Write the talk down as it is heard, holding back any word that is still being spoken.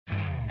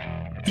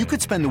You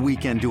could spend the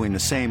weekend doing the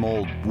same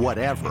old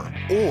whatever,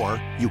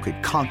 or you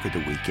could conquer the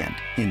weekend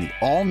in the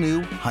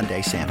all-new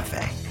Hyundai Santa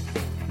Fe.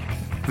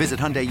 Visit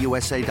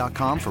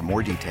HyundaiUSA.com for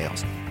more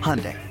details.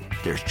 Hyundai,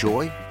 there's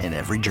joy in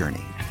every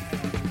journey.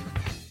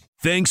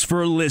 Thanks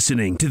for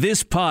listening to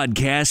this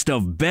podcast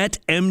of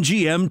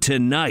BetMGM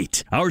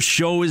Tonight. Our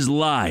show is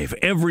live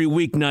every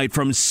weeknight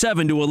from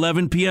 7 to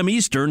 11 p.m.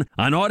 Eastern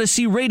on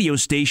Odyssey radio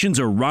stations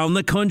around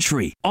the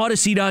country,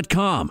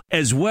 Odyssey.com,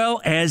 as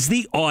well as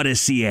the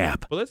Odyssey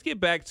app. But let's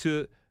get back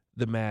to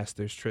the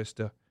Masters,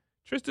 Trista.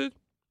 Trista,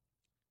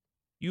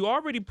 you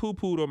already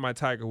poo-pooed on my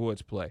Tiger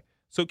Woods play.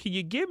 So can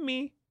you give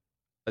me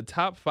a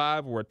top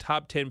 5 or a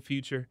top 10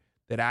 future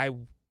that I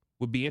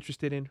would be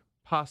interested in,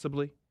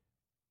 possibly?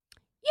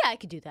 Yeah, I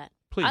could do that.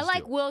 Please I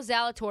like do. Will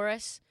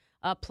Zalatoris,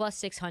 plus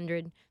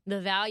 600.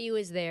 The value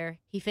is there.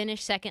 He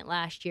finished second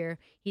last year.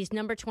 He's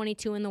number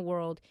 22 in the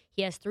world.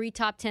 He has 3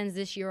 top 10s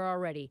this year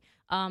already.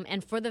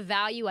 And for the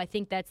value, I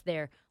think that's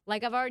there.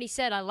 Like I've already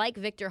said, I like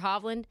Victor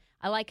Hovland.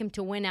 I like him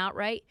to win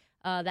outright.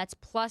 That's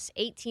plus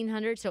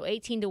 1,800, so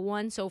 18 to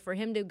 1. So for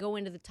him to go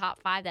into the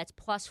top 5, that's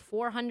plus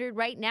 400.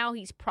 Right now,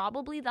 he's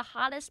probably the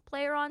hottest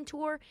player on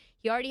tour.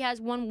 He already has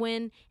 1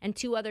 win and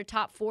 2 other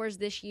top 4s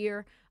this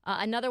year.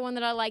 Another one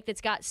that I like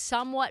that's got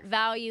somewhat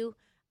value.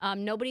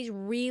 Nobody's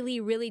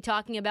really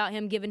talking about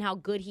him given how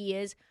good he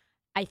is.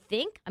 I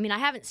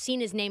haven't seen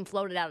his name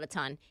floated out a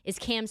ton. Is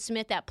Cam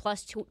Smith at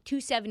plus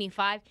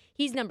 275.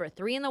 He's number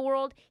 3 in the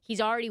world. He's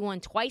already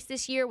won twice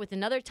this year with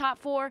another top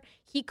 4.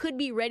 He could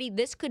be ready.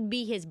 This could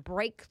be his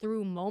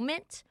breakthrough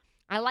moment.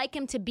 I like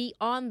him to be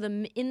in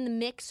the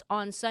mix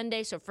on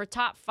Sunday. So for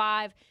top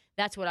 5,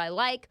 that's what I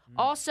like.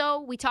 Also,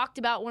 we talked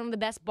about one of the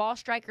best ball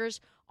strikers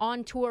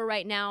on tour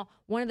right now,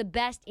 one of the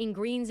best in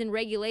greens in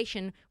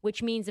regulation,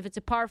 which means if it's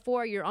a par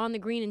 4, you're on the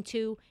green in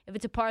 2. If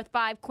it's a par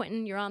 5,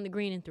 Quentin, you're on the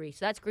green in 3.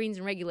 So that's greens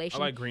in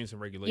regulation. I like greens in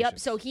regulation. Yep,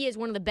 so he is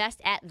one of the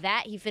best at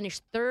that. He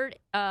finished 3rd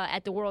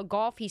at the World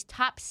Golf. He's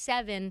top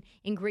 7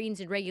 in greens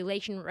in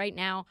regulation right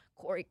now.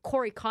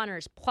 Corey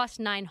Connors, plus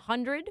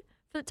 900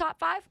 for the top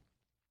 5.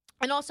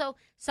 And also,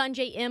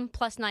 Sanjay M,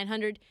 plus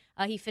 900.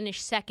 He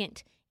finished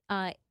 2nd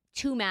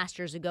 2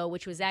 Masters ago,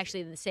 which was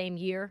actually the same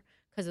year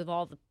because of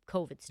all the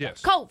COVID stuff.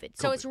 Yes. COVID.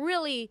 So it's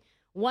really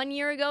 1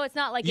 year ago. It's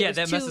not like it was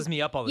that messes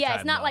me up all the time. Yeah,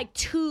 it's not though. like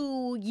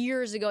 2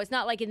 years ago. It's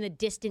not like in the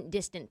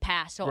distant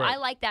past. So Right. I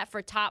like that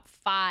for top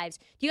 5s.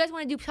 Do you guys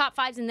want to do top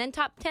 5s and then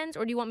top 10s,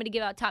 or do you want me to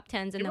give out top 10s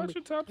and Give then us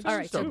your top All 10s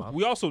right, too. so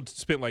We also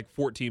spent like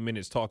 14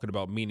 minutes talking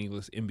about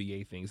meaningless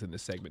NBA things in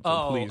this segment.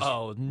 So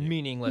please.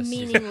 Meaningless.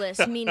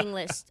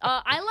 meaningless.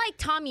 I like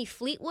Tommy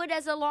Fleetwood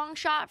as a long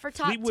shot for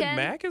top Fleetwood 10.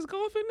 Mac is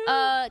golfing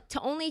now?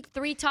 To only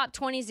 3 top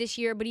 20s this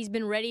year, but he's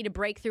been ready to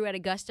break through at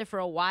Augusta for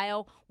a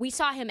while. We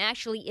saw him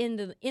actually in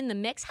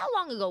the mix. How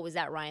long ago was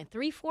that, Ryan?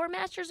 3-4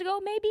 Masters ago,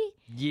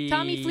 maybe?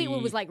 Tommy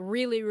Fleetwood was like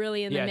really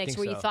in the Yeah, I mix think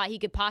where you so. thought he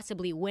could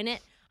possibly win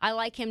it. I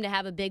like him to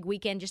have a big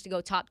weekend just to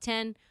go top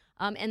 10.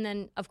 And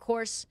then, of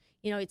course,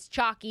 it's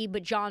chalky,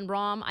 but John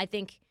Rahm, I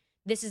think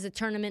this is a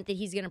tournament that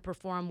he's going to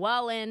perform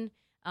well in.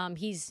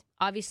 He's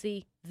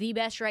obviously the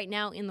best right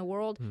now in the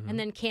world. And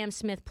then Cam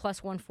Smith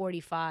plus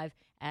 145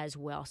 as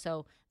well.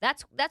 So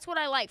that's what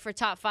I like for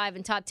top 5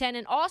 and top 10.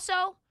 And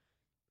also,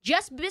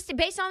 just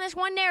based on this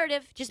one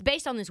narrative,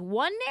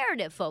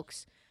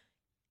 folks,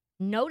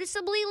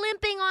 noticeably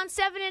limping on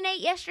 7 and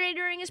 8 yesterday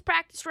during his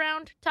practice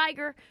round,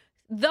 Tiger.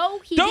 Though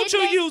he Don't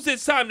you use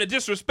this time to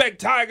disrespect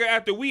Tiger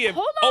after we have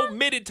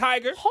omitted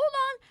Tiger? Hold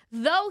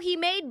on. Though he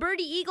made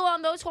birdie eagle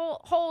on those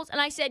holes,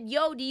 and I said,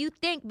 yo, do you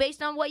think,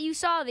 based on what you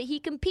saw, that he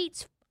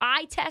competes?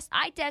 I test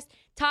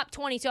top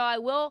 20. So I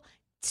will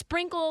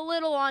sprinkle a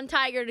little on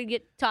Tiger to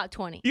get top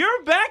 20.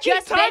 You're backing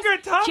Tiger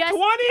top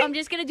 20? I'm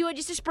just going to do it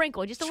just a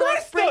sprinkle. Just a little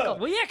sprinkle.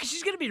 Well, yeah, because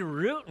she's going to be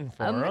rooting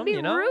for I'm him, going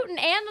to be rooting,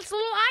 and it's a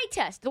little eye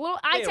test. The little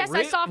eye test,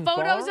 I saw rooting for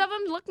photos him? of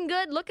him looking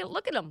good. Look at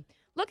him.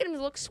 Look at him. He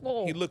looks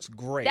swole. He looks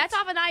great. That's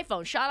off an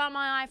iPhone. Shot on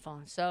my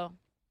iPhone. So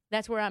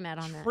that's where I'm at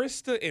on that.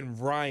 Trista and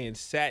Ryan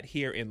sat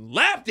here and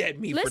laughed at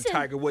me for Listen.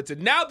 Tiger Woods,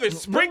 and now they're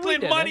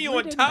sprinkling money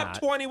on top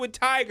 20 with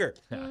Tiger.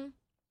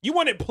 You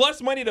wanted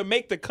plus money to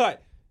make the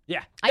cut.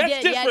 Yeah. I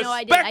That's did. Yeah, no,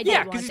 I did. I disrespectful. did Yeah,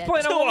 want because he's that.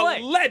 playing To on a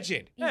leg.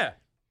 legend. Yeah.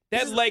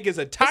 That leg is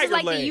a This Tiger is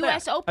like leg. the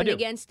U.S. Open do.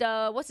 against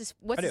what's his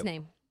do.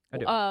 name?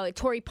 I do.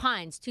 Torrey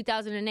Pines,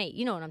 2008.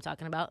 You know what I'm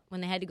talking about?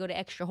 When they had to go to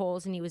extra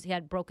holes and he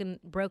had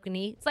broken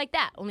knee. It's like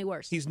that, only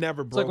worse. He's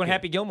never It's broken. like when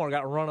Happy Gilmore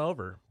got run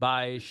over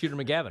by Shooter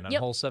McGavin on Yep.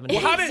 hole 17.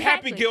 Well, how did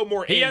Exactly. Happy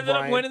Gilmore He end, ended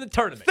up Ryan? winning the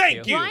tournament.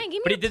 Thank you. Ryan, give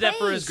me But he your did that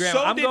for his plays. grandma.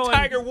 So I'm did going,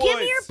 Tiger Woods. Give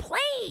me your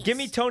plays. Give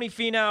me Tony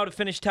Finau to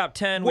finish top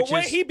 10, Well, which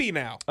where'd is he be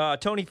now?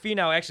 Tony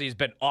Finau actually has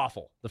been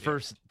awful the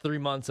first 3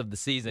 months of the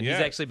season. Yeah.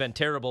 He's actually been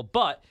terrible,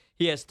 but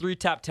he has 3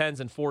 top 10s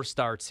and 4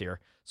 starts here.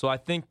 So I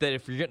think that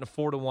if you're getting a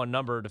 4-1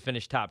 number to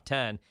finish top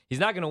 10, he's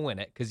not going to win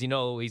it because he's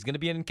going to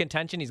be in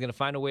contention. He's going to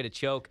find a way to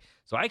choke.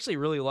 So I actually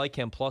really like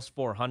him plus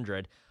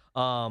 400.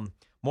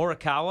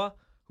 Morikawa,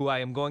 who I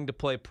am going to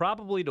play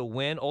probably to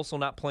win, also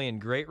not playing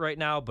great right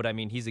now, but I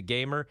mean, he's a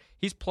gamer.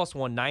 He's plus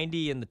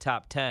 190 in the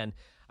top 10.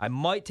 I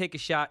might take a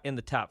shot in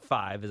the top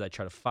 5 as I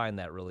try to find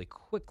that really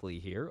quickly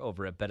here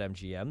over at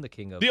BetMGM, the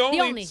king of The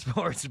only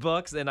sports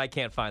books, and I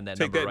can't find that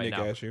Take number that, right Nick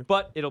now. Ashew.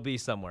 But it'll be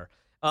somewhere.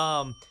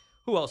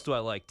 Who else do I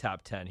like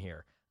top 10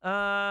 here?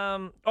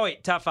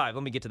 Top 5.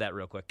 Let me get to that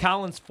real quick.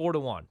 Collins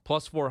 4-1,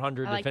 plus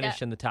 400 I like to finish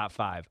that. in the top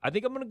 5. I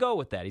think I'm going to go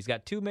with that. He's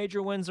got 2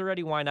 major wins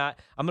already. Why not?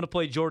 I'm going to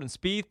play Jordan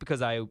Spieth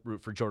because I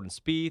root for Jordan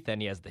Spieth,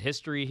 and he has the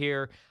history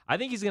here. I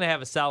think he's going to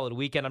have a solid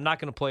weekend. I'm not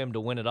going to play him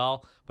to win it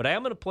all, but I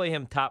am going to play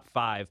him top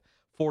 5,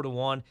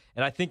 4-1,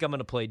 and I think I'm going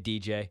to play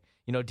DJ.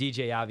 You know,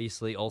 DJ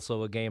obviously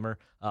also a gamer,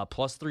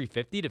 plus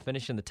 350 to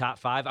finish in the top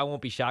 5. I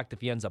won't be shocked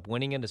if he ends up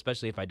winning it,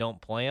 especially if I don't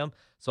play him.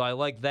 So I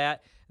like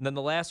that. And then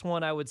the last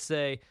one I would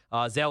say,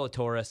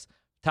 Zalatoris,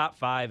 top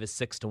 5 is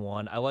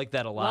 6-1. I like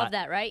that a lot. Love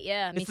that, right?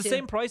 Yeah, me It's the too.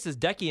 same price as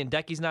Decky, and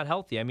Decky's not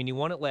healthy. I mean, he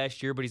won it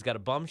last year, but he's got a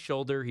bum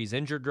shoulder. He's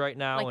injured right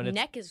now. Like and it's,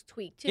 neck is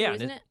tweaked too, yeah,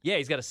 isn't it? Yeah,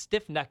 he's got a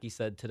stiff neck, he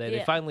said today. They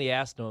Yeah. finally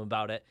asked him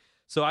about it.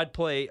 So I'd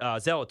play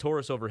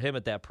Zalatoris over him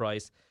at that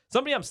price.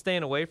 Somebody I'm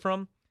staying away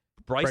from,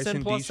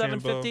 Bryson plus DeChambeau,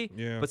 750.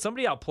 yeah. But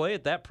somebody I'll play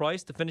at that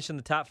price to finish in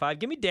the top 5.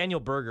 Give me Daniel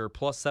Berger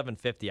plus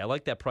 750. I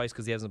like that price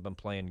because he hasn't been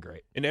playing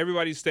great. And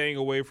everybody's staying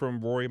away from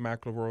Rory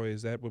McIlroy.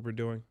 Is that what we're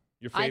doing?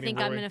 You're I fading think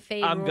Rory? I'm going to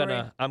fade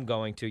I'm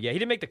going to. Yeah, he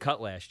didn't make the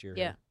cut last year.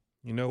 Yeah.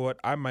 You know what?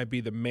 I might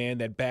be the man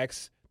that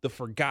backs the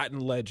forgotten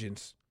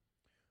legends.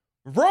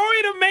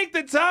 Rory to make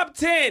the top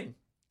 10.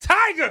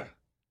 Tiger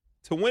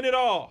to win it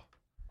all.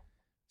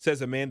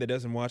 Says a man that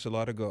doesn't watch a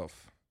lot of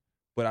golf.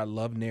 But I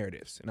love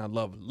narratives and I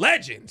love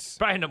legends.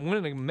 Probably end up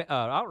winning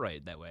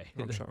outright that way.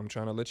 I'm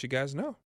trying to let you guys know.